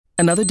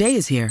Another day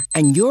is here,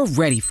 and you're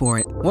ready for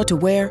it. What to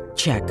wear?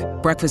 Check.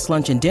 Breakfast,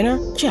 lunch, and dinner?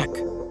 Check.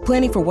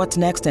 Planning for what's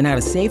next and how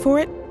to save for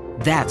it?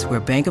 That's where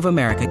Bank of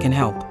America can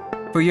help.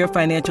 For your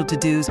financial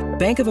to-dos,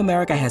 Bank of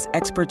America has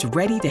experts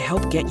ready to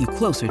help get you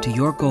closer to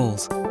your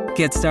goals.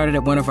 Get started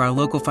at one of our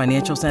local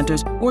financial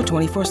centers or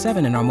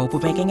 24/7 in our mobile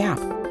banking app.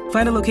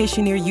 Find a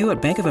location near you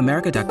at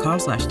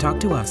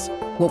bankofamerica.com/talktous.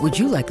 What would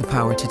you like the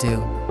power to do?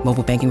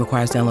 Mobile banking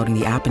requires downloading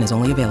the app and is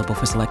only available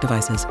for select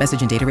devices.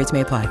 Message and data rates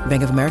may apply.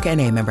 Bank of America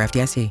N.A., member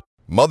FDIC.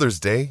 Mother's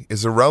Day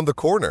is around the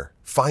corner.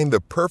 Find the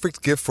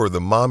perfect gift for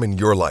the mom in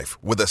your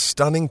life with a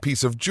stunning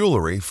piece of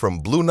jewelry from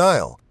Blue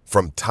Nile.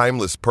 From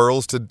timeless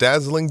pearls to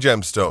dazzling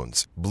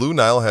gemstones, Blue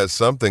Nile has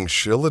something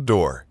she'll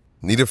adore.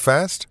 Need it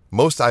fast?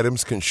 Most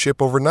items can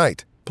ship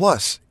overnight.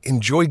 Plus,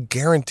 enjoy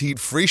guaranteed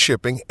free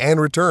shipping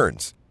and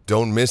returns.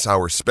 Don't miss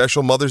our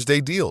special Mother's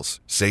Day deals.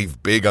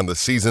 Save big on the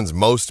season's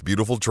most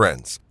beautiful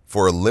trends.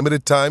 For a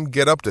limited time,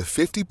 get up to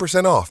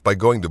 50% off by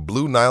going to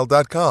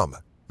BlueNile.com.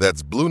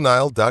 That's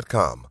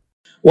BlueNile.com.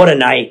 What a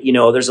night.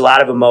 There's a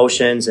lot of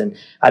emotions, and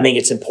I think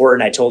it's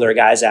important. I told our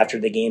guys after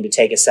the game to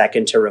take a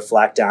second to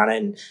reflect on it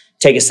and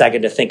take a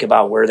second to think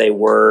about where they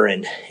were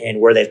and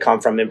where they've come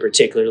from, and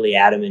particularly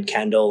Adam and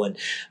Kendall. And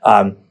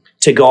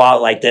to go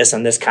out like this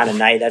on this kind of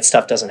night, that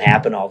stuff doesn't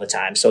happen all the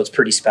time. So it's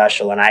pretty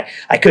special. And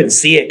I couldn't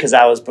see it because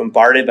I was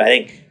bombarded, but I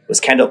think it was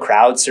Kendall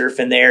crowd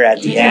surfing there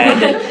at the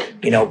end and,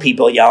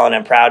 people yelling,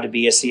 "I'm proud to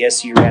be a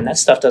CSU man." That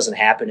stuff doesn't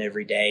happen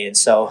every day. And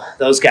so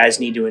those guys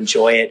need to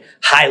enjoy it.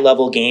 High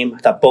level game. I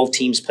thought both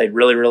teams played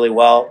really, really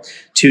well.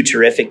 Two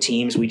terrific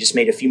teams. We just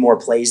made a few more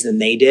plays than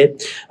they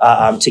did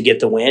to get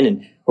the win.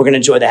 And we're going to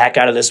enjoy the heck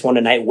out of this one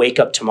tonight. Wake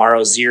up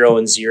tomorrow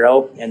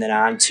 0-0, and then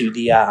on to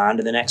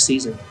the next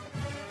season.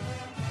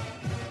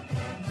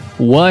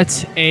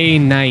 What a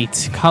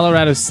night.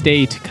 Colorado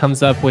State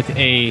comes up with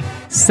a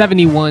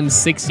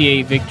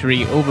 71-68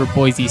 victory over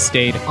Boise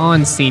State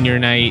on senior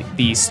night.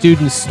 The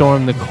students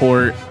storm the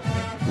court.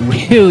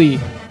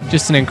 Really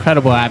just an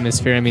incredible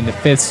atmosphere. I mean, the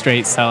fifth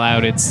straight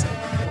sellout.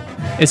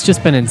 It's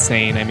just been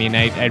insane. I mean,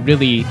 I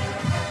really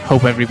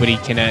hope everybody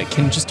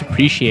can just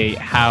appreciate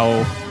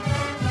how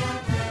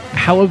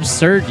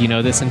absurd,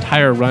 this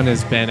entire run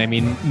has been. I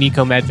mean,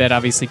 Nico Medved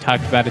obviously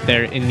talked about it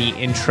there in the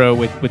intro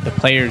with the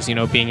players,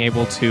 being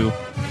able to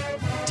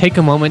take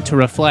a moment to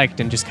reflect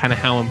and just kind of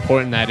how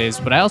important that is.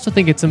 But I also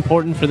think it's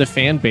important for the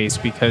fan base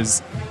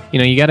because,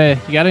 you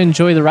gotta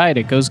enjoy the ride.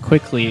 It goes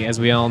quickly, as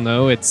we all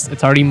know. It's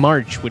already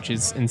March, which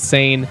is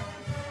insane.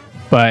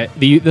 But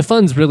the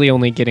fun's really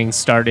only getting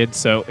started.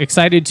 So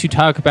excited to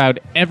talk about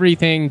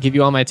everything, give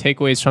you all my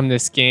takeaways from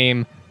this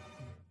game.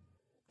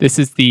 This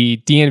is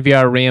the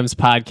DNVR Rams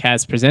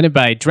podcast presented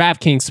by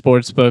DraftKings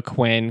Sportsbook.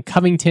 When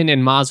Covington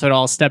and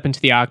Masvidal step into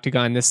the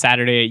octagon this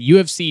Saturday at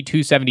UFC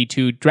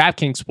 272,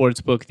 DraftKings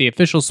Sportsbook, the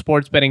official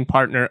sports betting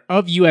partner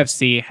of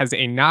UFC, has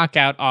a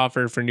knockout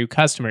offer for new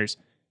customers.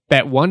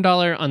 Bet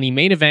 $1 on the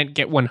main event,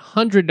 get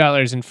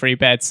 $100 in free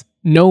bets,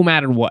 no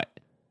matter what.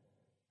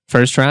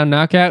 First round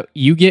knockout,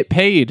 you get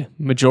paid.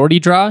 Majority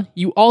draw,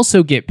 you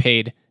also get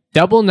paid.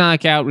 Double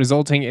knockout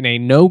resulting in a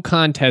no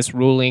contest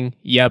ruling.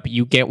 Yep,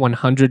 you get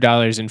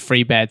 $100 in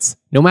free bets.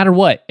 No matter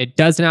what, it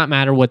does not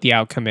matter what the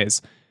outcome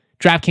is.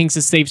 DraftKings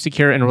is safe,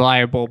 secure, and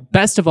reliable.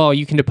 Best of all,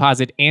 you can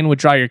deposit and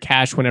withdraw your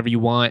cash whenever you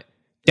want.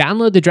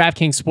 Download the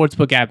DraftKings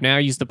Sportsbook app now.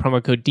 Use the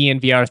promo code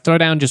DNVR. Throw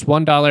down just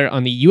 $1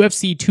 on the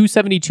UFC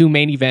 272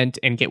 main event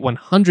and get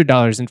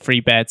 $100 in free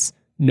bets,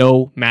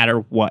 no matter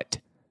what.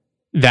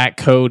 That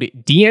code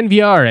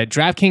DNVR at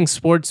DraftKings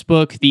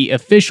Sportsbook, the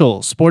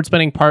official sports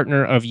betting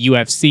partner of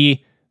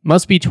UFC.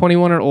 Must be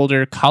 21 or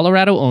older,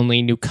 Colorado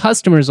only, new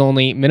customers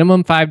only,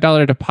 minimum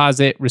 $5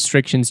 deposit,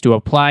 restrictions do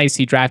apply.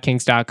 See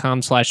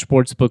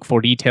DraftKings.com/sportsbook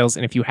for details.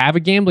 And if you have a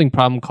gambling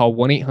problem, call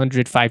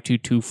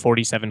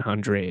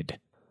 1-800-522-4700.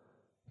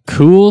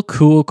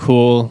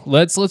 Cool.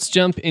 Let's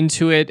jump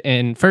into it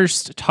and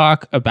first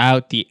talk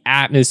about the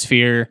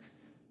atmosphere.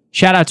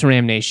 Shout out to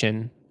Ram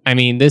Nation. I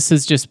mean, this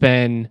has just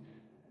been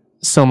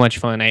so much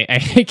fun. I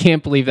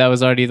can't believe that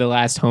was already the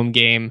last home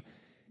game.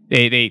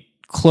 They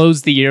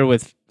closed the year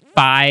with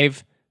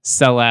 5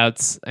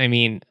 sellouts. I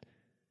mean,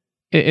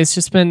 it's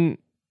just been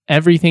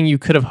everything you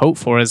could have hoped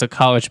for as a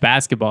college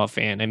basketball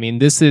fan. I mean,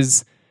 this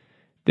is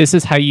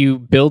how you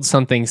build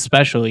something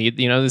special.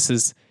 This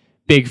is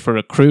big for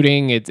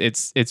recruiting.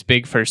 It's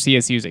big for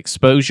CSU's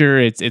exposure.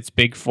 It's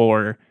big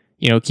for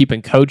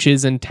keeping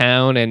coaches in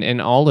town and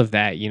all of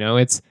that.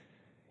 It's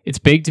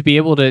big to be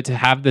able to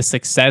have the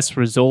success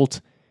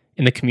result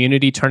in the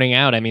community turning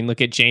out. I mean,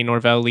 look at Jay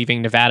Norvell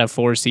leaving Nevada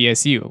for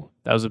CSU.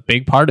 That was a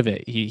big part of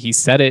it. He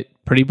said it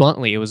pretty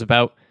bluntly. It was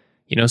about,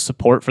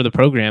 support for the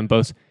program,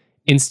 both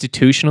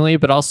institutionally,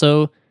 but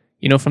also,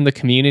 from the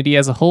community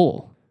as a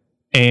whole.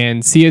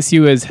 And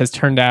CSU has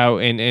turned out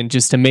in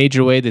just a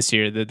major way this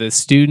year. The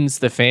students,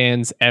 the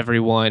fans,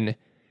 everyone.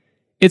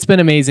 It's been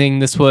amazing.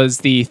 This was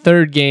the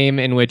third game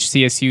in which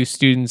CSU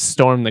students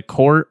stormed the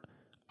court.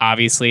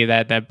 Obviously,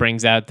 that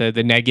brings out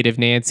the negative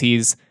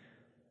Nancy's.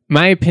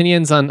 My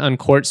opinions on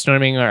court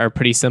storming are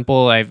pretty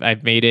simple.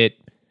 I've made it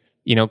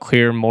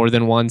clear more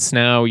than once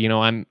now.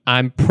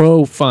 I'm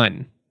pro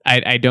fun.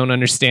 I don't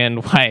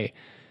understand why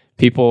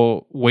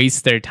people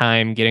waste their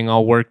time getting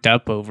all worked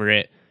up over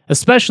it,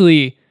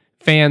 especially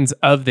fans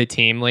of the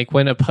team. Like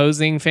when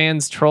opposing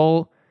fans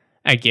troll,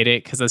 I get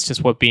it, because that's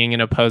just what being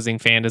an opposing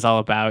fan is all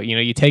about.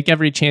 You take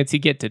every chance you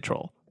get to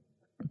troll.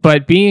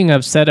 But being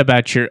upset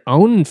about your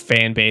own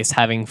fan base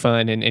having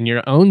fun and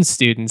your own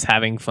students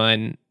having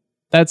fun,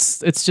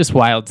 it's just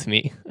wild to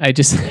me. I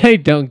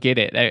don't get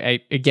it. I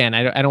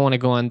don't want to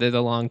go on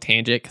the long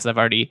tangent, because I've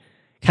already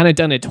kind of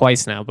done it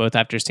twice now, both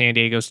after San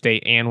Diego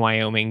State and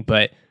Wyoming.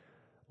 But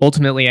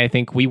ultimately, I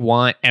think we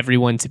want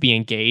everyone to be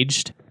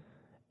engaged,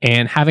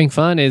 and having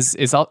fun it's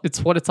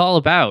what it's all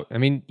about. I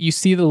mean, you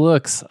see the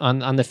looks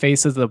on the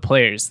faces of the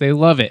players. They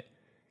love it.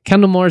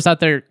 Kendall Moore's out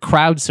there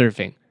crowd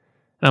surfing.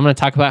 And I'm going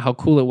to talk about how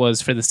cool it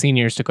was for the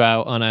seniors to go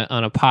out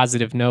on a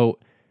positive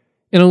note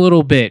in a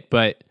little bit.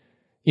 But,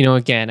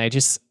 again,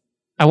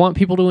 I want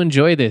people to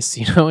enjoy this,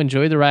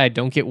 enjoy the ride.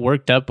 Don't get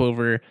worked up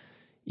over,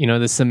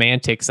 the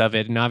semantics of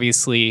it. And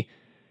obviously,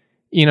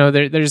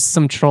 there's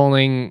some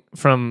trolling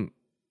from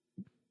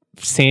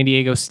San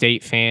Diego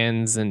State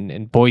fans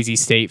and Boise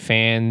State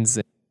fans.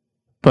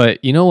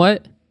 But you know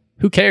what?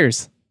 Who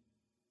cares?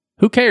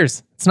 Who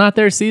cares? It's not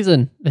their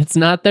season. It's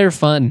not their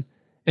fun.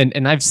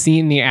 And I've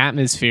seen the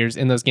atmospheres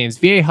in those games.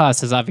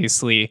 Viejas is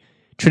obviously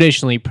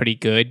traditionally pretty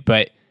good,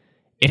 but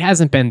it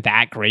hasn't been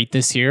that great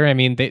this year. I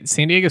mean,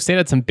 San Diego State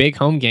had some big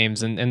home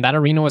games, and that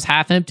arena was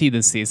half empty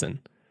this season.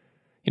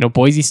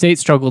 Boise State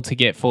struggled to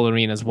get full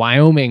arenas.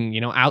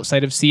 Wyoming,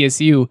 outside of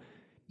CSU,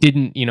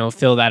 didn't,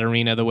 fill that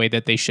arena the way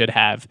that they should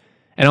have.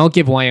 And I'll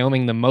give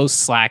Wyoming the most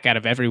slack out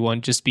of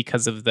everyone just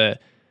because of the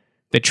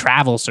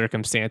travel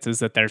circumstances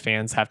that their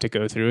fans have to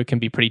go through. It can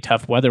be pretty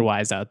tough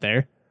weather-wise out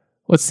there.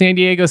 What's San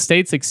Diego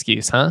State's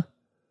excuse, huh?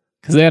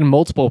 Because they had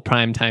multiple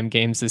primetime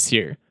games this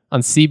year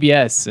on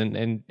CBS,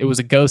 and it was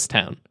a ghost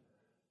town.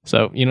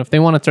 So, if they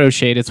want to throw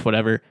shade, it's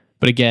whatever.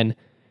 But again,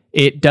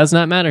 it does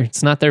not matter.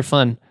 It's not their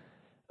fun.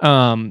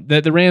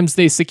 The Rams,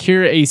 they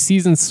secure a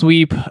season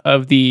sweep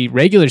of the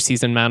regular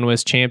season Mountain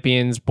West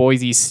champions,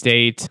 Boise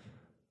State.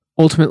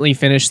 Ultimately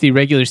finished the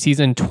regular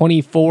season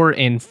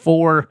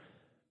 24-4,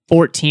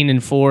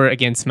 14-4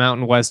 against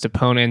Mountain West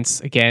opponents.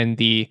 Again,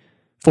 the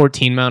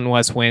 14 Mountain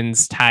West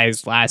wins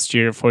ties last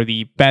year for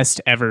the best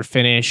ever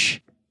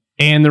finish.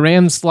 And the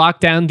Rams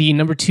locked down the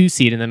number 2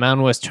 seed in the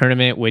Mountain West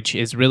tournament, which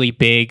is really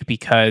big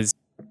because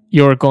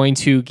you're going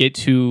to get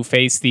to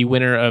face the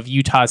winner of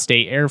Utah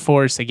State Air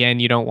Force.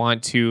 Again, you don't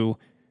want to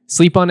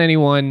sleep on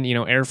anyone.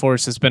 Air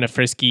Force has been a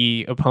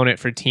frisky opponent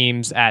for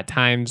teams at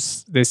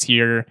times this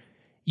year.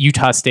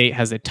 Utah State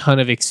has a ton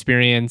of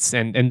experience,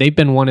 and they've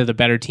been one of the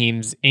better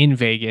teams in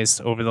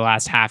Vegas over the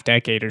last half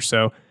decade or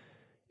so.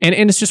 And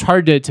it's just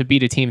hard to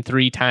beat a team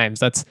 3 times.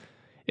 That's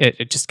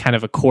it just kind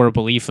of a core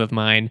belief of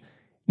mine.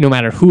 No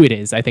matter who it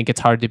is, I think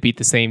it's hard to beat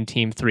the same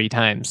team 3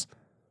 times.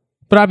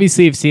 But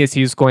obviously, if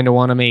CSU is going to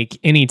want to make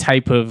any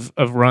type of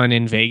run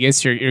in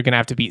Vegas, you're going to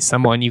have to beat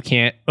someone. You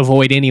can't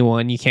avoid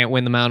anyone. You can't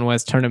win the Mountain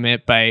West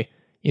tournament by,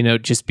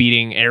 just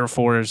beating Air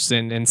Force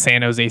and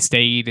San Jose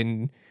State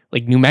and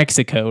like New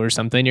Mexico or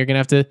something. You're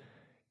going to have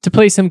to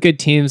play some good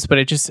teams, but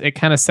it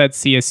kind of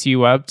sets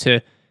CSU up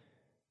to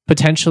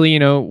potentially,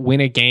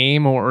 win a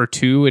game or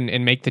 2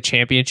 and make the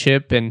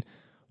championship. And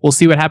we'll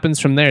see what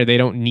happens from there. They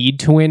don't need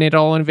to win it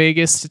all in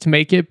Vegas to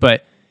make it,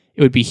 but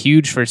it would be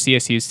huge for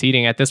CSU's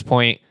seeding. At this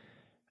point,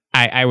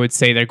 I would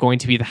say they're going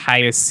to be the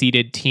highest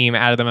seeded team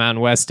out of the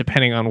Mountain West,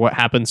 depending on what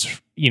happens,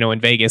 in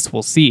Vegas.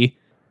 We'll see.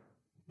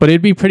 But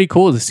it'd be pretty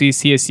cool to see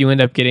CSU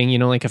end up getting,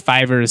 like a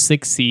 5 or a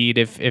 6 seed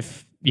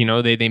if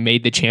they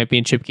made the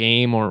championship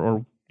game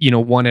or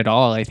won it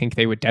all. I think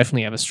they would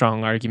definitely have a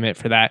strong argument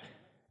for that.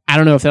 I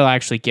don't know if they'll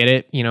actually get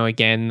it.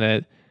 Again,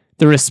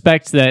 the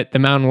respect that the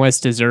Mountain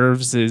West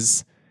deserves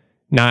is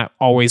not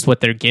always what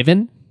they're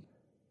given.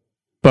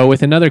 But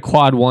with another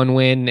quad 1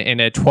 win and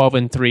a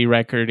 12-3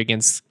 record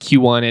against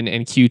Q1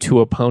 and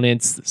Q2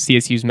 opponents,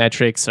 CSU's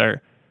metrics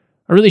are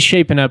really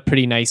shaping up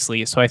pretty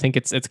nicely. So I think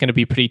it's going to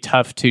be pretty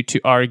tough to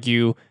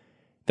argue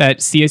that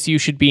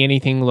CSU should be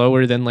anything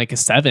lower than like a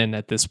 7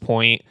 at this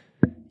point.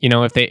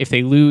 If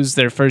they lose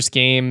their first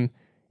game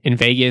in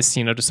Vegas,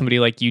 to somebody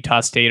like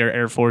Utah State or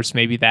Air Force,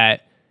 maybe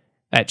that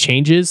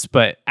changes.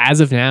 But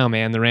as of now,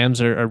 man, the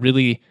Rams are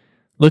really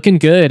looking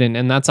good,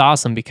 and that's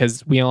awesome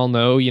because we all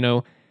know,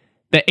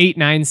 the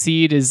 8-9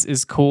 seed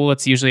is cool.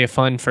 It's usually a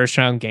fun first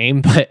round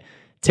game, but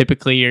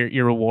typically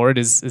your reward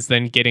is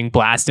then getting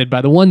blasted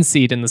by the 1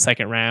 seed in the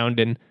second round,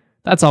 and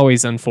that's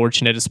always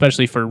unfortunate,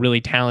 especially for a really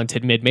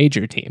talented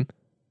mid-major team.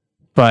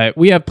 But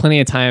we have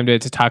plenty of time to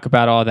talk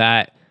about all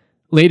that.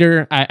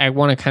 Later, I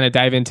want to kind of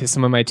dive into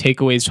some of my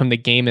takeaways from the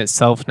game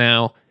itself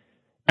now.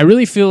 I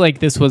really feel like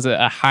this was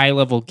a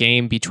high-level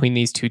game between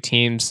these two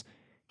teams.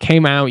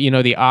 Came out,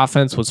 the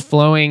offense was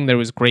flowing. There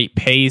was great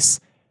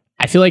pace.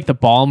 I feel like the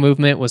ball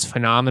movement was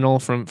phenomenal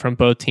from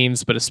both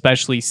teams, but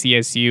especially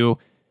CSU.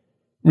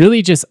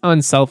 Really just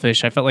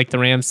unselfish. I felt like the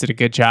Rams did a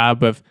good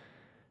job of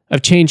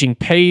changing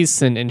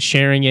pace and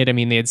sharing it. I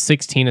mean, they had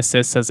 16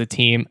 assists as a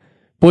team,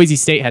 Boise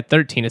State had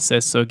 13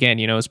 assists. So again,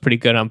 it was pretty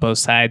good on both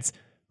sides.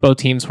 Both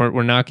teams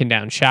were knocking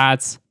down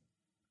shots.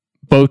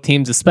 Both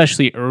teams,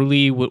 especially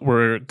early,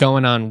 were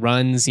going on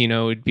runs.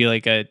 It'd be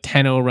like a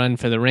 10-0 run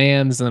for the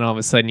Rams, and then all of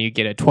a sudden you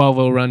get a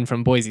 12-0 run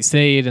from Boise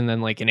State, and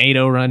then like an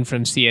 8-0 run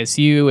from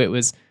CSU. It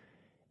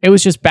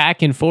was just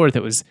back and forth.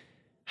 It was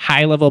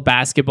high-level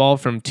basketball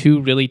from two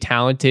really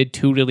talented,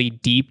 two really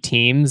deep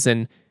teams.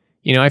 And,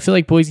 I feel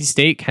like Boise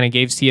State kind of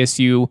gave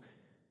CSU,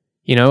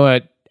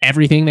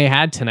 everything they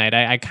had tonight.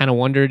 I kind of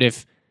wondered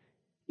if,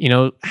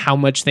 how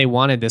much they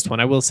wanted this one.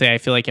 I will say I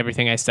feel like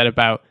everything I said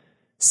about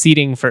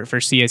seeding for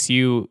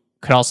CSU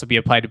could also be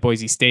applied to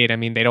Boise State. I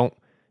mean, they don't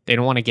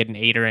want to get an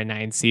 8 or a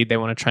 9 seed. They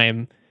want to try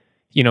and,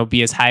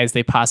 be as high as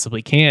they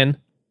possibly can.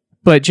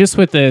 But just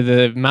with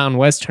the Mountain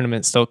West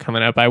tournament still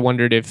coming up, I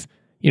wondered if,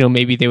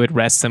 maybe they would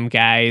rest some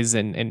guys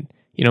and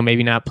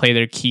maybe not play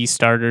their key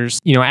starters,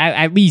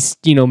 at least,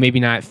 maybe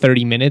not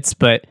 30 minutes,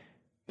 but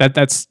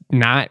that's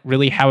not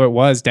really how it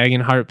was.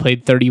 Degenhart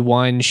played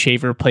 31,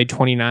 Shaver played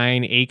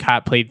 29,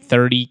 Acott played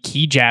 30,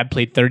 Kejab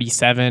played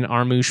 37,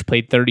 Armouche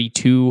played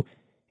 32,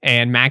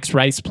 and Max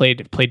Rice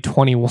played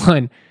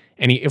 21.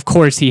 And of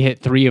course he hit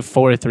 3 of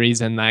 4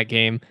 threes in that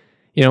game.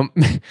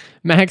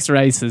 Max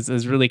Rice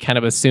has really kind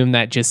of assumed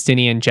that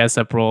Justinian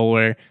Jessup role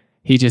where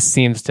he just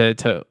seems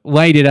to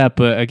light it up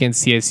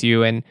against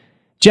CSU. And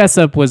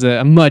Jessup was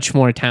a much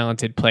more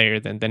talented player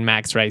than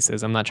Max Rice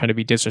is. I'm not trying to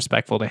be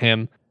disrespectful to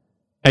him.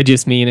 I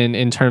just mean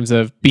in terms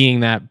of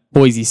being that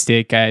Boise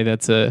State guy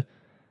that's a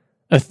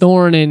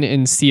thorn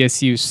in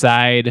CSU's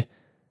side.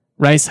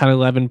 Rice had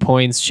 11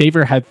 points.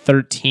 Shaver had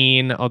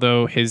 13,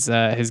 although his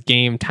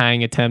game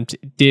tying attempt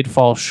did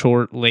fall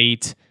short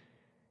late.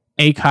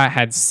 Acott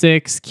had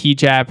 6.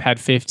 Kejab had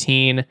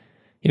 15.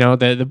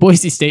 The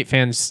Boise State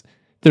fans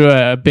threw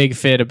a big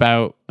fit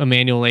about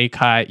Emmanuel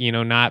Acott,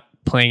 not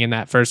playing in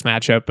that first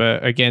matchup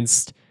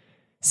against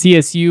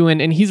CSU,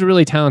 and he's a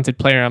really talented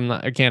player. I'm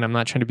not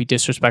trying to be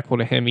disrespectful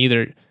to him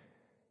either.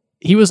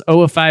 He was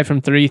 0 of 5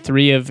 from 3,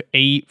 3 of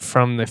 8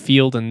 from the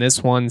field in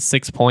this one,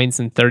 6 points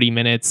in 30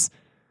 minutes.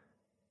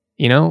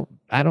 I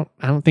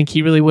don't think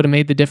he really would have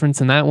made the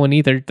difference in that one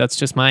either. That's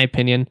just my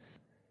opinion.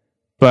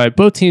 But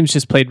both teams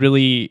just played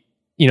really,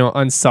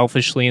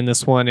 unselfishly in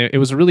this one. It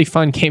was a really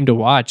fun game to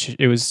watch.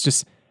 It was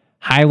just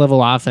high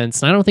level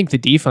offense. And I don't think the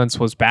defense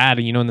was bad.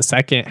 In the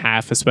second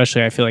half,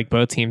 especially, I feel like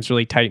both teams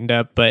really tightened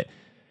up. But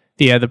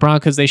the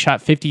Broncos, they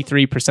shot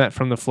 53%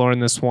 from the floor in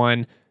this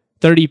one,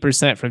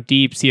 30% from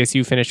deep.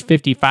 CSU finished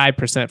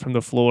 55% from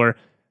the floor,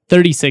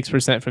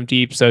 36% from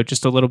deep. So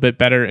just a little bit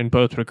better in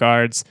both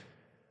regards.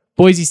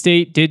 Boise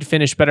State did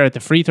finish better at the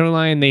free throw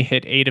line. They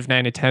hit 8 of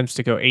 9 attempts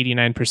to go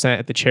 89%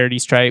 at the charity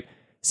stripe.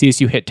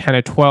 CSU hit 10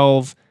 of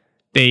 12.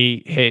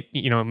 They hit,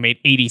 made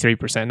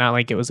 83%. Not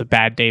like it was a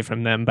bad day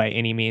from them by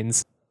any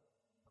means.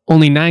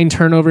 Only 9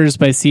 turnovers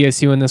by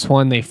CSU in this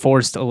one. They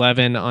forced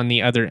 11 on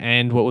the other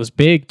end. What was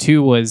big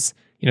too was,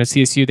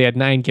 CSU, they had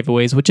 9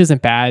 giveaways, which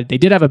isn't bad. They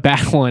did have a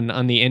bad one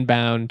on the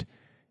inbound,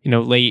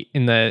 late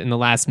in the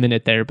last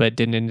minute there, but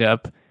didn't end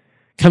up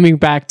coming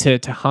back to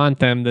haunt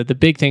them. The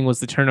big thing was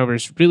the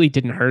turnovers really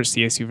didn't hurt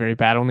CSU very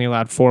bad. Only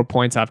allowed 4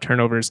 points off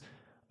turnovers.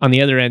 On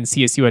the other end,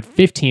 CSU had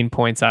 15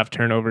 points off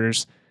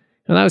turnovers.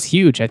 And that was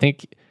huge. I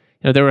think,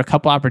 there were a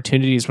couple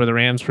opportunities where the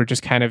Rams were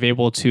just kind of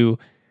able to,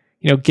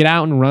 get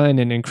out and run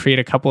and create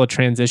a couple of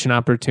transition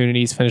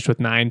opportunities, finished with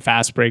 9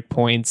 fast break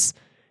points.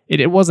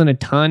 It wasn't a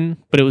ton,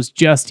 but it was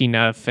just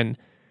enough. And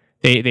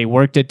they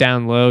worked it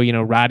down low.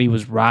 Roddy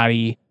was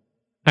Roddy.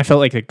 I felt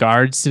like the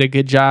guards did a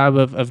good job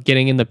of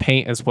getting in the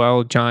paint as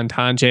well. John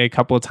Tanjay a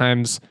couple of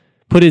times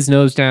put his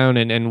nose down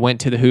and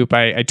went to the hoop.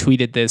 I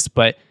tweeted this,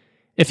 but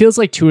it feels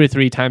like 2 or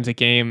 3 times a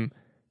game,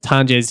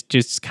 Tanjay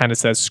just kind of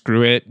says,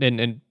 screw it,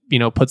 and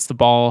puts the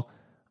ball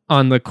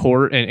on the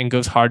court and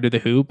goes hard to the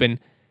hoop. And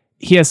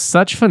he has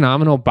such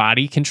phenomenal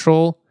body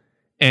control,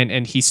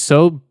 and he's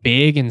so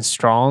big and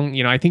strong.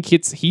 I think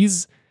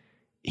he's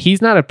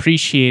not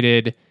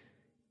appreciated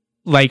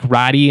like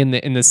Roddy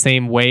in the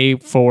same way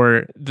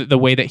for the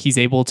way that he's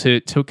able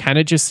to kind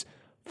of just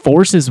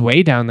force his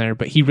way down there,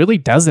 but he really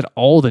does it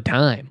all the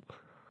time.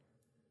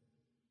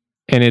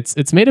 And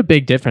it's made a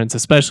big difference,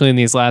 especially in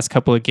these last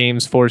couple of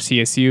games for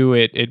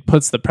CSU. It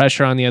puts the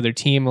pressure on the other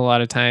team a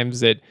lot of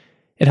times. It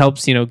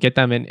helps, get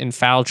them in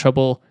foul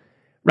trouble.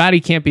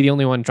 Roddy can't be the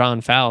only one drawing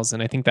fouls,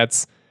 and I think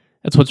that's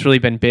what's really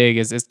been big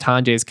is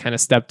Tanjay's kind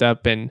of stepped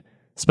up and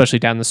especially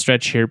down the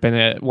stretch here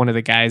been one of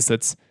the guys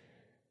that's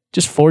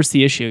just forced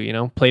the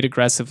issue, played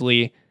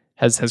aggressively,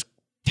 has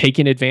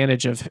taken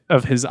advantage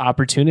of his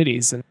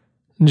opportunities, and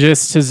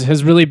just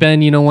has really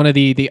been, one of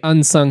the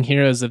unsung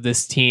heroes of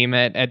this team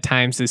at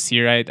times this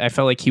year. I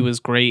felt like he was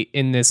great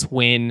in this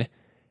win,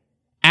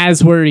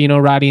 as were,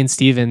 Roddy and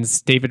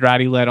Stevens. David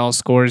Roddy led all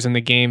scorers in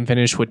the game,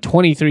 finished with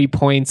 23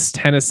 points,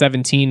 10 of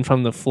 17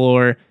 from the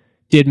floor,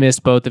 did miss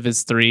both of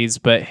his threes,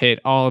 but hit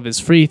all of his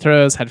free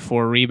throws, had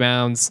 4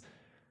 rebounds,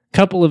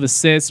 couple of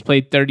assists,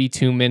 played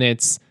 32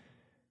 minutes.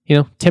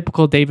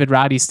 Typical David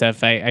Roddy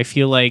stuff. I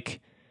feel like,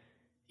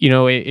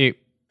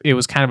 it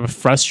was kind of a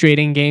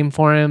frustrating game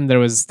for him. There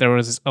was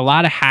a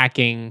lot of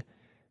hacking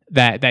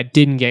that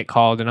didn't get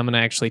called. And I'm going to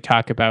actually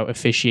talk about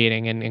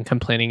officiating and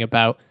complaining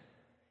about,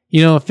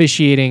 you know,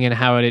 officiating and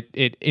how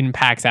it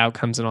impacts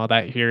outcomes and all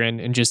that here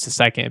in just a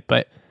second.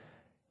 But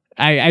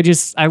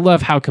I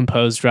love how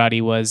composed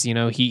Roddy was. You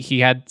know, he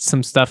had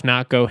some stuff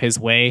not go his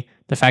way.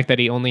 The fact that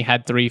he only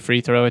had 3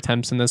 free throw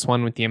attempts in this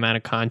one with the amount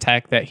of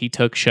contact that he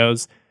took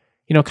shows,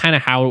 you know, kind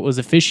of how it was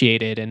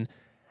officiated. And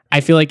I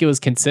feel like it was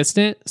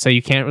consistent, so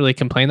you can't really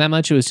complain that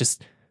much. It was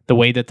just the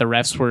way that the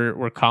refs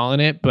were calling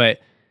it. But,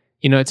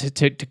 you know,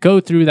 to go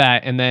through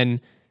that and then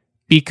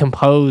be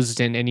composed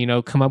and you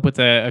know, come up with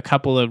a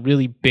couple of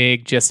really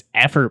big just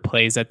effort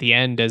plays at the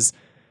end as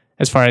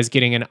far as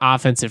getting an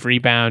offensive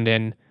rebound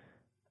and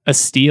a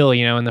steal,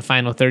 you know, in the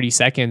final 30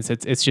 seconds,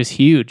 it's just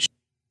huge.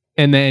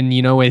 And then,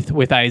 you know,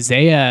 with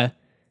Isaiah,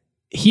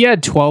 he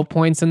had 12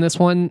 points in this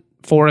one,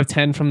 4 of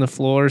 10 from the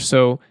floor.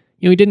 So,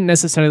 you know, he didn't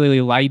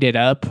necessarily light it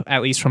up,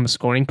 at least from a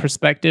scoring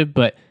perspective,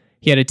 but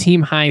he had a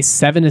team high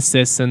 7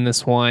 assists in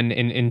this one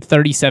in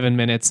 37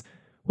 minutes,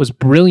 was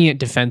brilliant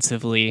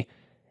defensively.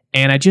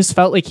 And I just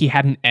felt like he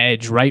had an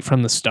edge right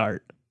from the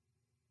start.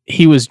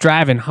 He was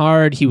driving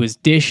hard. He was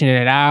dishing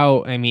it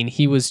out. I mean,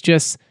 he was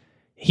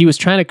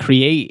trying to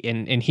create,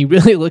 and he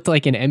really looked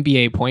like an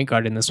NBA point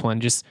guard in this one,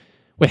 just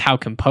with how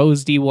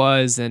composed he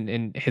was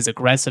and his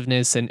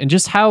aggressiveness and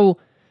just how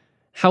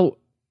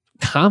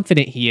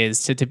confident he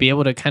is to be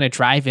able to kind of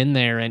drive in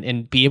there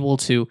and be able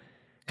to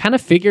kind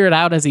of figure it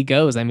out as he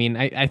goes. I mean,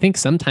 I think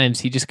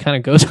sometimes he just kind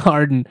of goes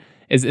hard and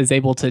is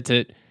able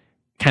to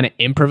kind of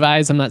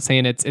improvise. I'm not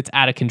saying it's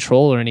out of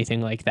control or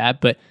anything like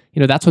that, but you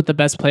know, that's what the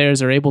best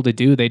players are able to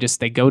do. They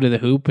go to the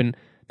hoop and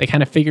they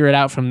kind of figure it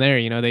out from there.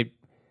 You know, they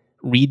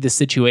read the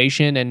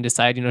situation and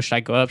decide, you know, should I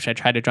go up? Should I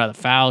try to draw the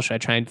foul? Should I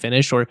try and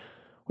finish? Or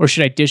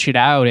should I dish it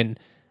out? And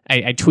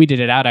I tweeted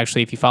it out,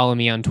 actually, if you follow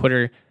me on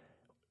Twitter.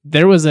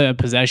 There was a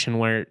possession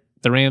where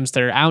the Rams,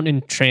 they're out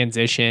in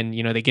transition.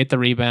 You know, they get the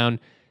rebound.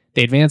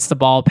 They advance the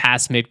ball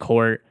past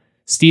midcourt.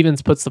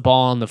 Stevens puts the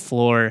ball on the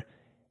floor,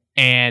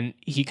 and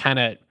he kind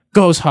of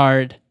goes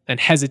hard and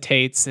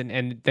hesitates,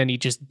 and then he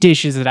just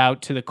dishes it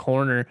out to the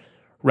corner.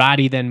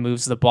 Roddy then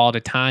moves the ball to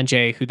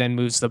Tanjay, who then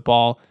moves the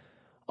ball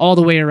all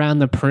the way around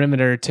the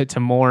perimeter to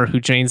Moore, who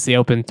drains the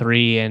open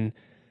 3, and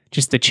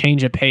just the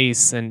change of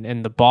pace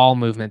and the ball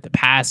movement, the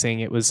passing.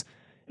 It was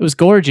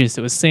gorgeous.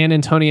 It was San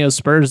Antonio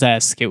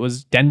Spurs-esque. It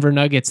was Denver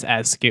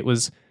Nuggets-esque. It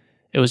was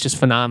just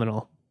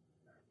phenomenal.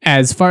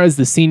 As far as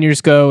the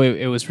seniors go,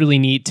 it was really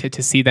neat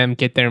to see them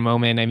get their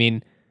moment. I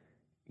mean,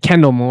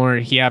 Kendall Moore,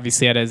 he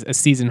obviously had a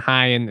season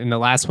high in the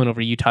last one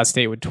over Utah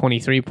State with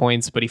 23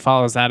 points, but he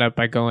follows that up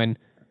by going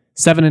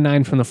 7 of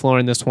 9 from the floor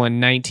in this one,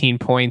 19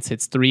 points.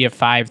 It's 3 of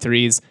 5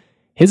 threes.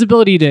 His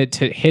ability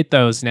to hit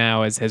those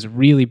now has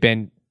really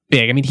been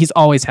big. I mean, he's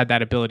always had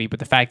that ability, but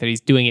the fact that he's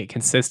doing it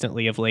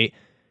consistently of late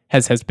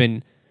has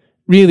been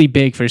really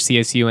big for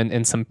CSU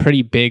and some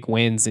pretty big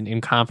wins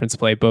in conference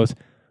play, both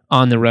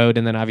on the road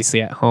and then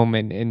obviously at home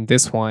in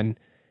this one.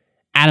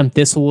 Adam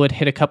Thistlewood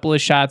hit a couple of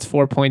shots,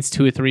 4 points,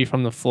 2 of 3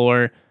 from the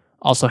floor.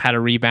 Also had a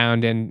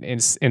rebound and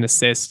an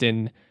assist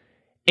in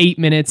 8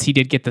 minutes. He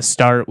did get the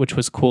start, which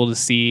was cool to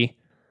see.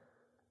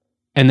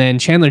 And then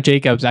Chandler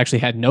Jacobs actually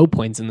had no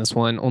points in this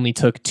one, only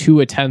took 2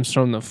 attempts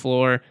from the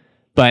floor,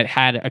 but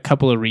had a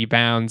couple of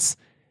rebounds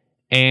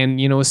and,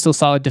 you know, was still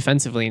solid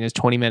defensively in his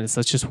 20 minutes.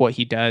 That's just what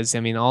he does.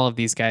 I mean, all of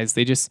these guys,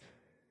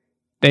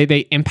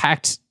 they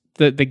impact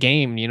the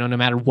game, you know, no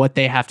matter what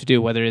they have to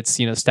do, whether it's,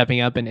 you know,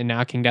 stepping up and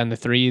knocking down the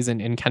threes,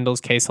 and in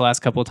Kendall's case the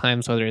last couple of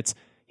times, whether it's,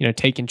 you know,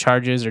 taking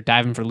charges or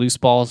diving for loose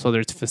balls, whether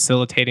it's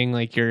facilitating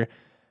like your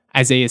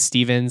Isaiah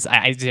Stevens.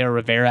 Isaiah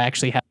Rivera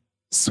actually had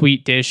a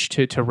sweet dish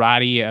to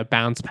Roddy, a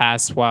bounce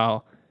pass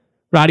while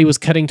Roddy was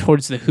cutting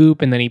towards the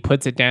hoop, and then he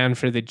puts it down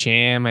for the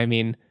jam. I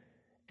mean,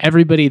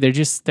 everybody, they're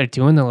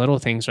doing the little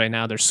things right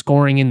now. They're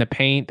scoring in the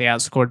paint. They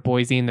outscored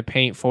Boise in the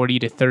paint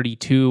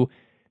 40-32.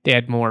 They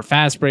had more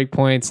fast break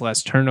points,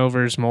 less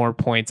turnovers, more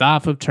points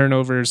off of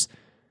turnovers,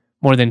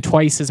 more than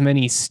twice as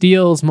many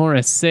steals, more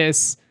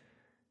assists.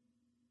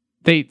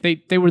 They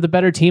were the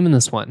better team in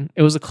this one.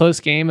 It was a close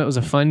game. It was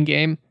a fun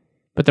game,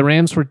 but the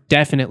Rams were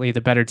definitely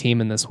the better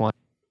team in this one.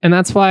 And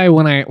that's why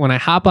when I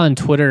hop on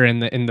Twitter in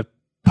the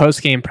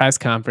post-game press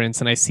conference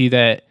and I see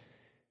that,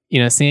 you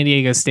know, San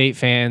Diego State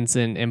fans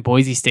and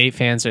Boise State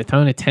fans are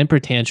throwing a temper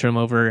tantrum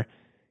over,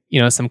 you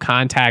know, some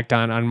contact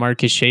on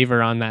Marcus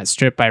Shaver on that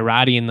strip by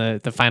Roddy in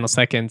the final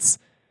seconds.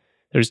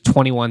 There's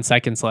 21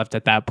 seconds left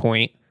at that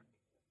point.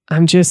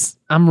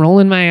 I'm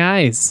rolling my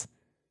eyes.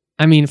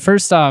 I mean,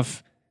 first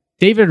off,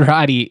 David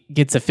Roddy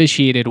gets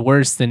officiated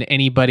worse than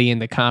anybody in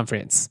the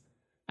conference.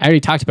 I already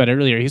talked about it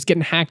earlier. He was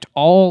getting hacked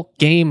all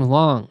game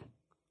long.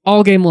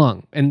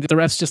 And the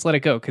refs just let it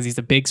go because he's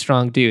a big,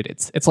 strong dude.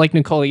 It's like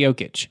Nikola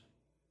Jokic.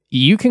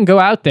 You can go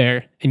out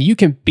there and you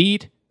can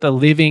beat the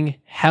living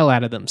hell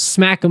out of them,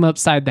 smack them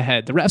upside the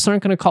head. The refs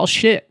aren't going to call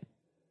shit.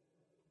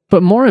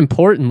 But more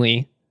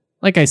importantly,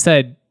 like I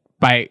said,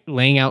 by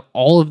laying out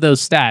all of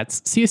those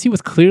stats, CSU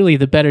was clearly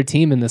the better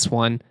team in this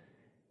one.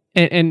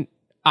 And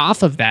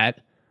off of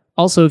that,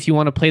 also, if you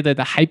want to play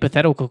the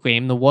hypothetical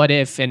game, the what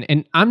if,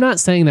 and I'm not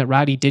saying that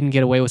Roddy didn't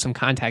get away with some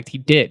contact. He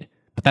did.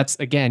 But that's,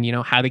 again,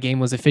 how the game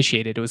was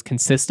officiated. It was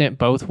consistent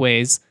both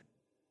ways.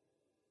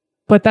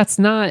 But that's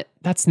not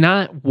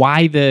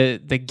why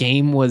the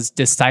game was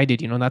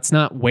decided. That's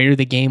not where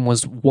the game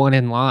was won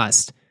and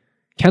lost.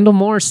 Kendall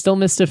Moore still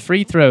missed a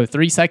free throw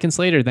 3 seconds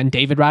later. Then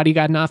David Roddy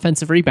got an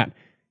offensive rebound.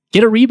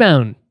 Get a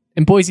rebound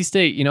in Boise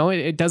State.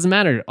 It doesn't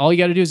matter. All you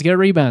got to do is get a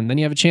rebound. Then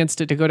you have a chance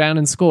to go down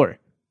and score.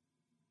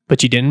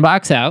 But you didn't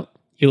box out.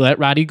 You let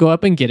Roddy go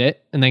up and get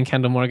it. And then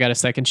Kendall Moore got a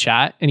second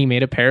shot and he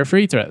made a pair of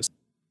free throws.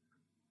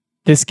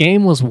 This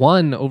game was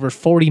won over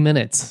 40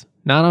 minutes,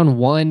 not on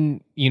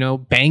one,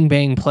 bang,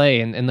 bang play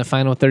in the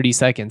final 30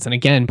 seconds. And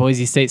again,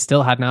 Boise State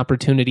still had an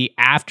opportunity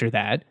after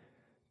that.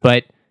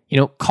 But,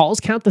 calls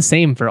count the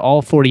same for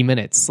all 40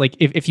 minutes. Like,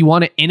 if you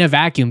want to, in a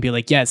vacuum, be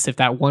like, yes, if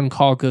that one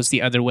call goes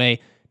the other way,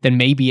 then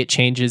maybe it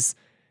changes,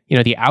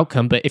 the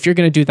outcome. But if you're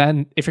going to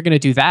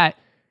do that,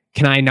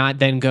 can I not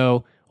then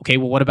go, okay,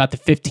 well, what about the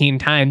 15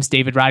 times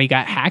David Roddy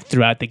got hacked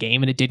throughout the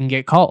game and it didn't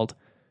get called?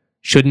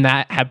 Shouldn't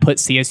that have put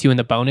CSU in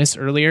the bonus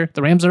earlier?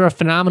 The Rams are a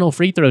phenomenal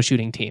free throw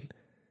shooting team.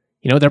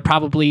 They're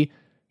probably,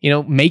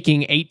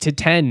 making 8 to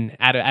 10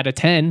 out of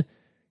 10.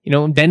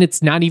 Then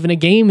it's not even a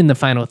game in the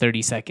final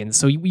 30 seconds.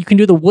 So you can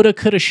do the woulda,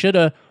 coulda,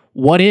 shoulda,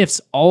 what ifs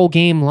all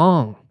game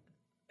long.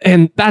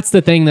 And that's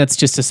the thing that's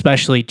just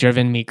especially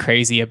driven me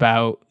crazy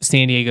about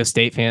San Diego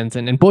State fans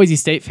and Boise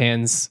State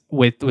fans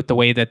with the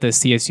way that the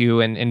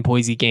CSU and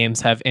Boise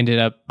games have ended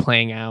up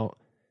playing out.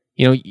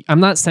 I'm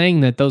not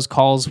saying that those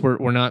calls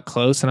were not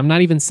close, and I'm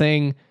not even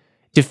saying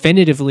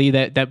definitively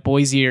that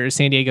Boise or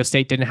San Diego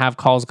State didn't have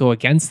calls go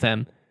against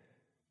them.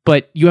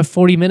 But you have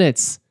 40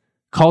 minutes.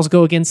 Calls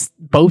go against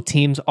both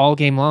teams all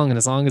game long, and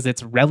as long as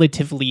it's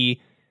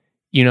relatively,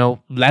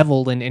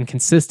 leveled and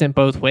consistent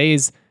both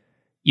ways,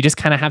 you just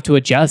kind of have to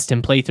adjust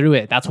and play through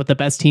it. That's what the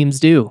best teams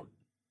do.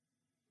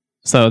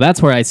 So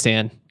that's where I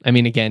stand. I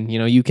mean, again,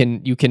 you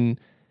can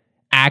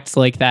act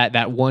like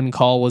that one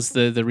call was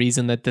the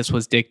reason that this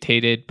was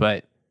dictated,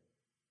 but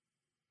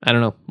I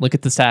don't know. Look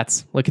at the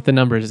stats. Look at the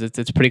numbers.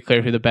 It's pretty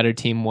clear who the better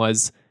team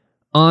was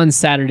on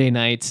Saturday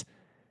night.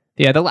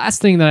 Yeah, the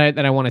last thing that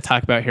I want to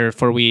talk about here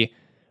before we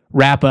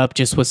wrap up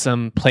just with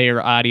some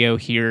player audio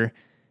here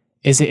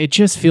is it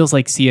just feels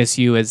like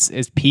CSU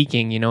is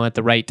peaking, at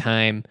the right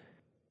time.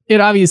 It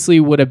obviously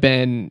would have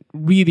been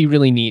really,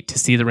 really neat to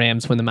see the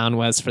Rams win the Mountain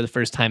West for the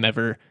first time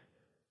ever.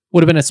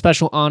 Would have been a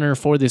special honor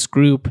for this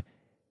group.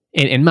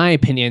 In my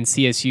opinion,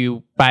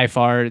 CSU, by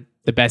far,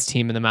 the best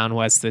team in the Mountain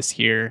West this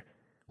year.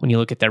 When you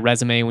look at their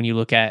resume, when you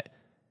look at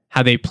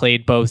how they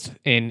played both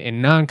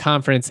in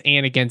non-conference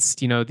and against,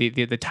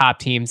 the top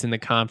teams in the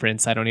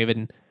conference, I don't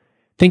even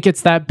think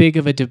it's that big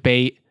of a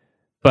debate.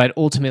 But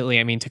ultimately,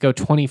 I mean, to go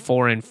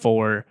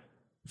 24-4,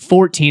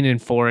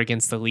 14-4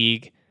 against the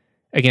league,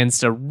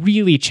 against a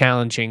really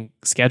challenging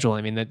schedule.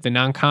 I mean, the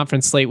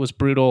non-conference slate was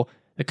brutal.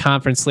 The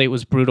conference slate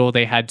was brutal.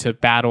 They had to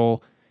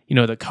battle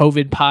the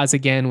COVID pause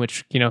again,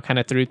 which, kind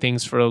of threw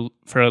things for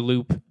a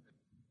loop.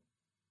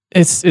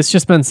 It's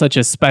just been such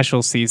a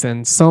special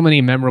season. So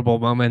many memorable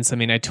moments. I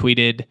mean, I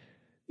tweeted,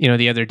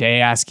 the other day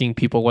asking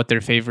people what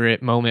their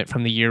favorite moment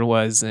from the year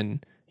was.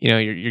 And,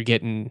 you're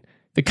getting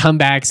the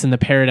comebacks in the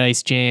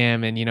Paradise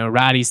Jam and,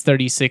 Roddy's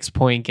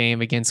 36-point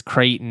game against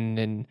Creighton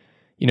and,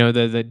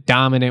 the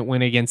dominant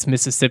win against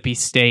Mississippi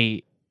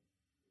State.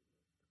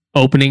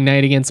 Opening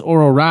night against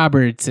Oral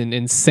Roberts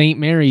and St.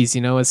 Mary's, a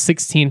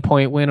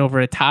 16-point win over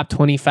a top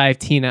 25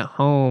 team at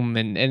home.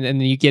 And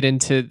then you get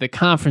into the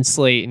conference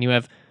slate and you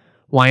have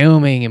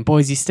Wyoming and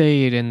Boise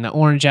State and the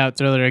Orange Out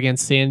thriller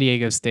against San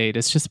Diego State.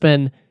 It's just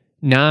been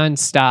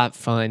nonstop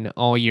fun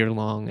all year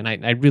long. And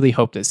I really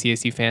hope that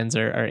CSU fans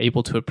are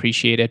able to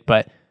appreciate it.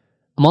 But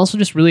I'm also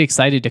just really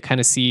excited to kind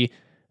of see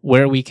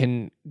where we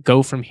can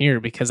go from here,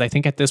 because I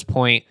think at this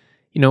point,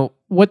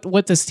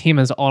 what this team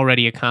has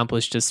already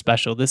accomplished is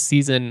special. This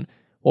season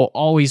will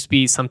always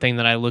be something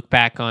that I look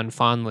back on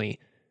fondly.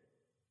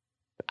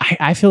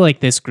 I feel like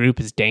this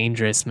group is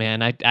dangerous,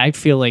 man. I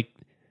feel like,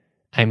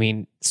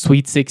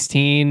 Sweet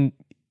 16,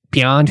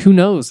 beyond, who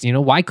knows?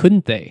 Why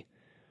couldn't they?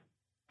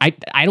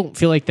 I don't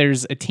feel like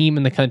there's a team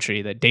in the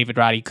country that David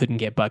Roddy couldn't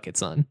get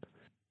buckets on.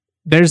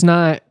 There's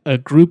not a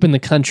group in the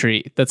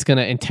country that's going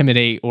to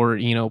intimidate or,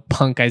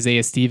 punk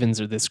Isaiah Stevens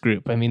or this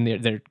group. I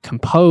mean, they're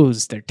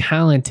composed, they're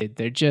talented,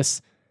 they're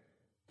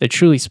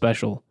truly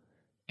special.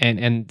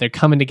 And they're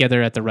coming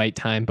together at the right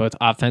time, both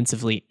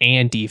offensively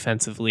and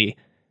defensively.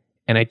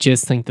 And I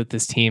just think that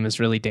this team is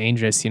really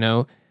dangerous,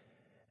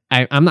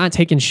 I'm not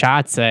taking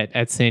shots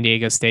at San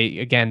Diego State.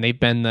 Again, they've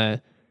been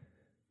the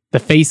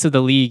face of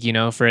the league,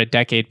 for a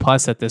decade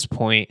plus at this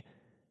point.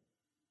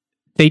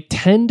 They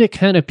tend to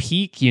kind of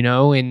peak,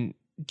 in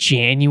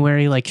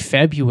January, like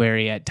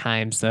February at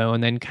times, though,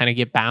 and then kind of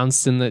get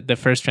bounced in the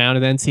first round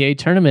of the NCAA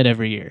tournament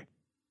every year.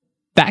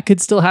 That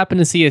could still happen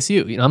to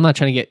CSU. I'm not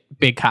trying to get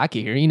big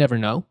cocky here. You never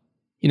know.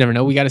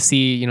 We got to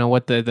see,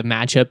 what the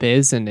matchup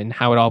is and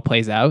how it all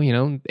plays out.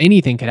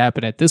 Anything could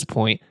happen at this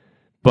point.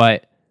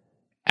 But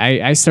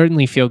I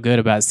certainly feel good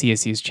about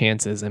CSU's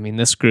chances. I mean,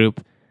 this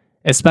group,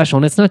 is special.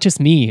 And it's not just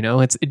me,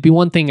 it'd be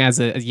one thing as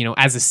a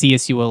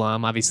CSU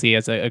alum, obviously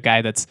as a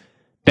guy that's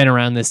been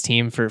around this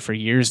team for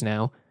years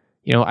now.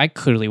 I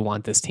clearly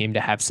want this team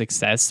to have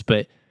success,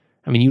 but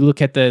I mean, you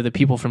look at the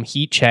people from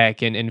Heat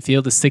Check and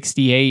Field of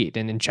 68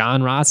 and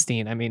John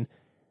Rothstein. I mean,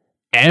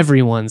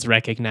 everyone's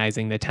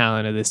recognizing the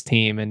talent of this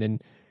team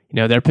and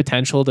their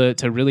potential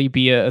to really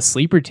be a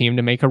sleeper team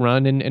to make a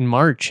run in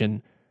March.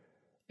 And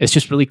it's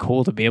just really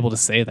cool to be able to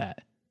say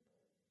that.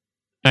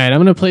 All right, I'm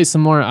going to play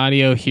some more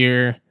audio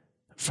here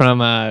from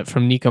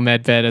Niko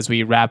Medved as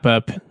we wrap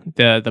up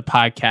the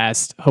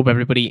podcast. Hope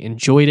everybody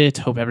enjoyed it.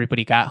 Hope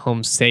everybody got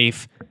home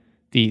safe.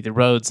 The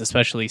roads,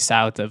 especially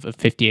south of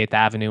 58th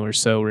Avenue or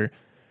so, were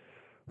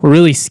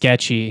really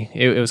sketchy.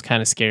 It was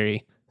kind of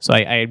scary. So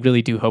I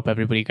really do hope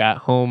everybody got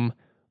home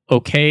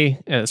okay,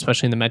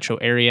 especially in the metro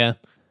area.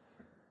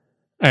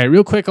 All right,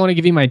 real quick, I want to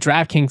give you my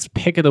DraftKings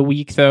pick of the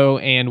week, though,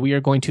 and we are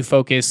going to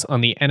focus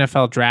on the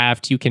NFL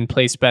draft. You can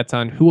place bets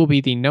on who will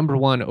be the number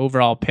 1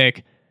 overall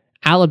pick.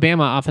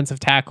 Alabama offensive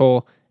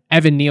tackle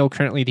Evan Neal,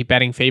 currently the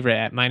betting favorite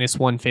at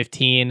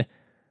 -115.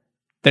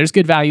 There's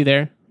good value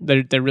there.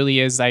 There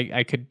really is.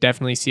 I could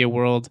definitely see a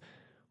world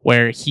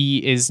where he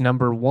is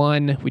number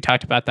 1. We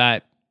talked about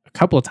that a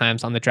couple of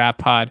times on the draft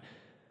pod.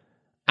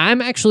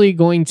 I'm actually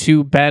going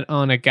to bet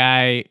on a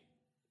guy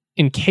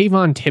in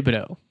Kayvon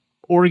Thibodeau,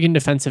 Oregon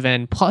defensive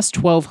end, plus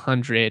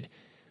 1,200,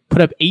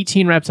 put up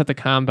 18 reps at the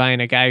combine,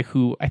 a guy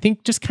who I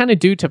think just kind of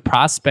due to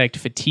prospect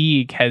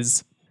fatigue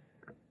has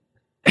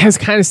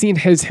kind of seen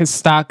his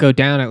stock go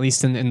down, at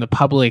least in the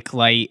public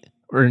light,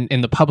 or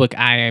in the public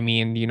eye, I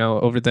mean,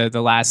 over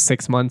the last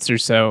 6 months or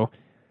so.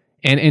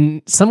 And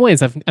in some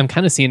ways, I'm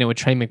kind of seeing it with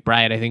Trey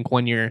McBride. I think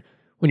when you're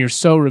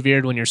so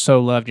revered, when you're so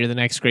loved, you're the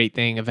next great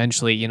thing.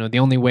 Eventually,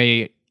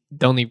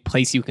 the only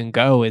place you can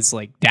go is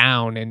like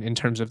down in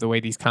terms of the way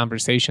these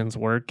conversations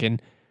work.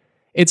 And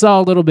it's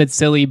all a little bit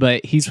silly,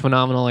 but he's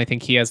phenomenal. I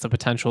think he has the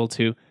potential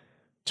to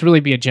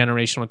really be a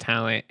generational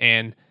talent.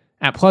 And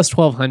at plus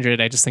 1,200,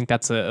 I just think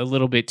that's a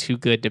little bit too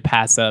good to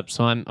pass up.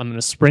 So I'm going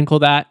to sprinkle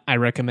that. I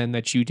recommend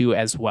that you do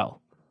as well.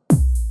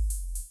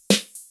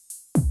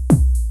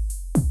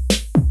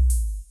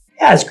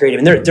 Yeah, it's great.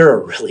 I mean, they're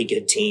a really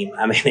good team.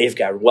 I mean, they've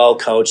got well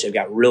coached. They've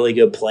got really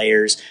good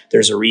players.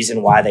 There's a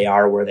reason why they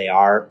are where they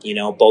are.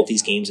 Both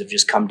these games have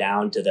just come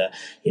down to the,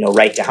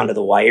 right down to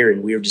the wire,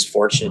 and we were just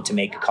fortunate to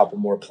make a couple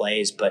more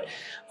plays. But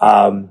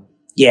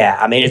yeah,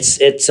 I mean,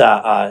 that's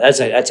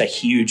a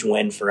huge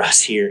win for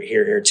us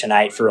here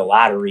tonight for a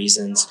lot of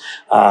reasons.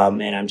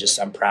 And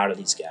I'm proud of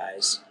these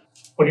guys.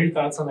 What are your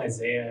thoughts on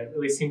Isaiah? It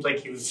really seems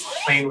like he was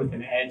playing with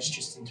an edge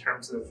just in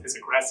terms of his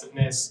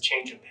aggressiveness,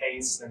 change of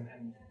pace, and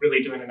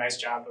really doing a nice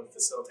job of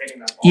facilitating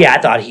that ball. Yeah,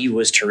 I thought he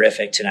was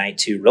terrific tonight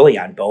too, really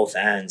on both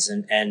ends.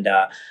 And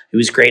he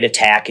was great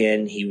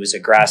attacking. He was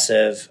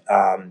aggressive.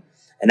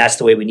 And that's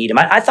the way we need him.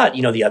 I thought,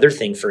 the other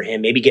thing for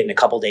him, maybe getting a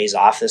couple days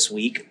off this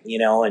week,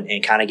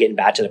 and kind of getting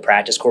back to the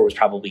practice court was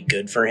probably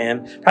good for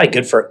him, probably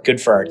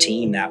good for our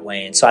team that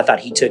way. And so I thought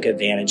he took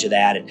advantage of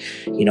that. And,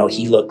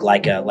 he looked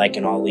like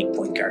an all-league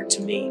point guard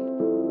to me.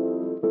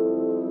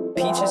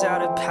 Peaches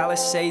out of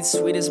Palisades,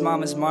 sweet as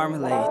mama's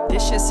marmalade.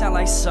 This shit sound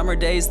like summer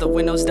days, the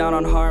windows down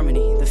on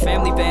Harmony. The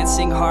family band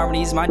sing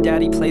harmonies, my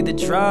daddy played the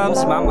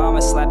drums. My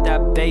mama slapped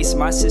that bass,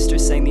 my sister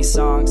sang these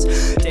songs.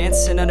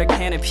 Dancing under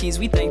canopies,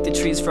 we thank the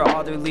trees for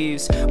all their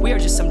leaves. We are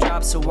just some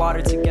drops of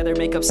water, together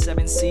make up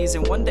 7 seas.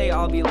 And one day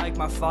I'll be like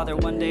my father,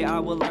 one day I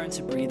will learn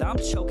to breathe. I'm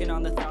choking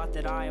on the thought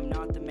that I am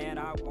not the man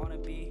I wanna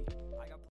be.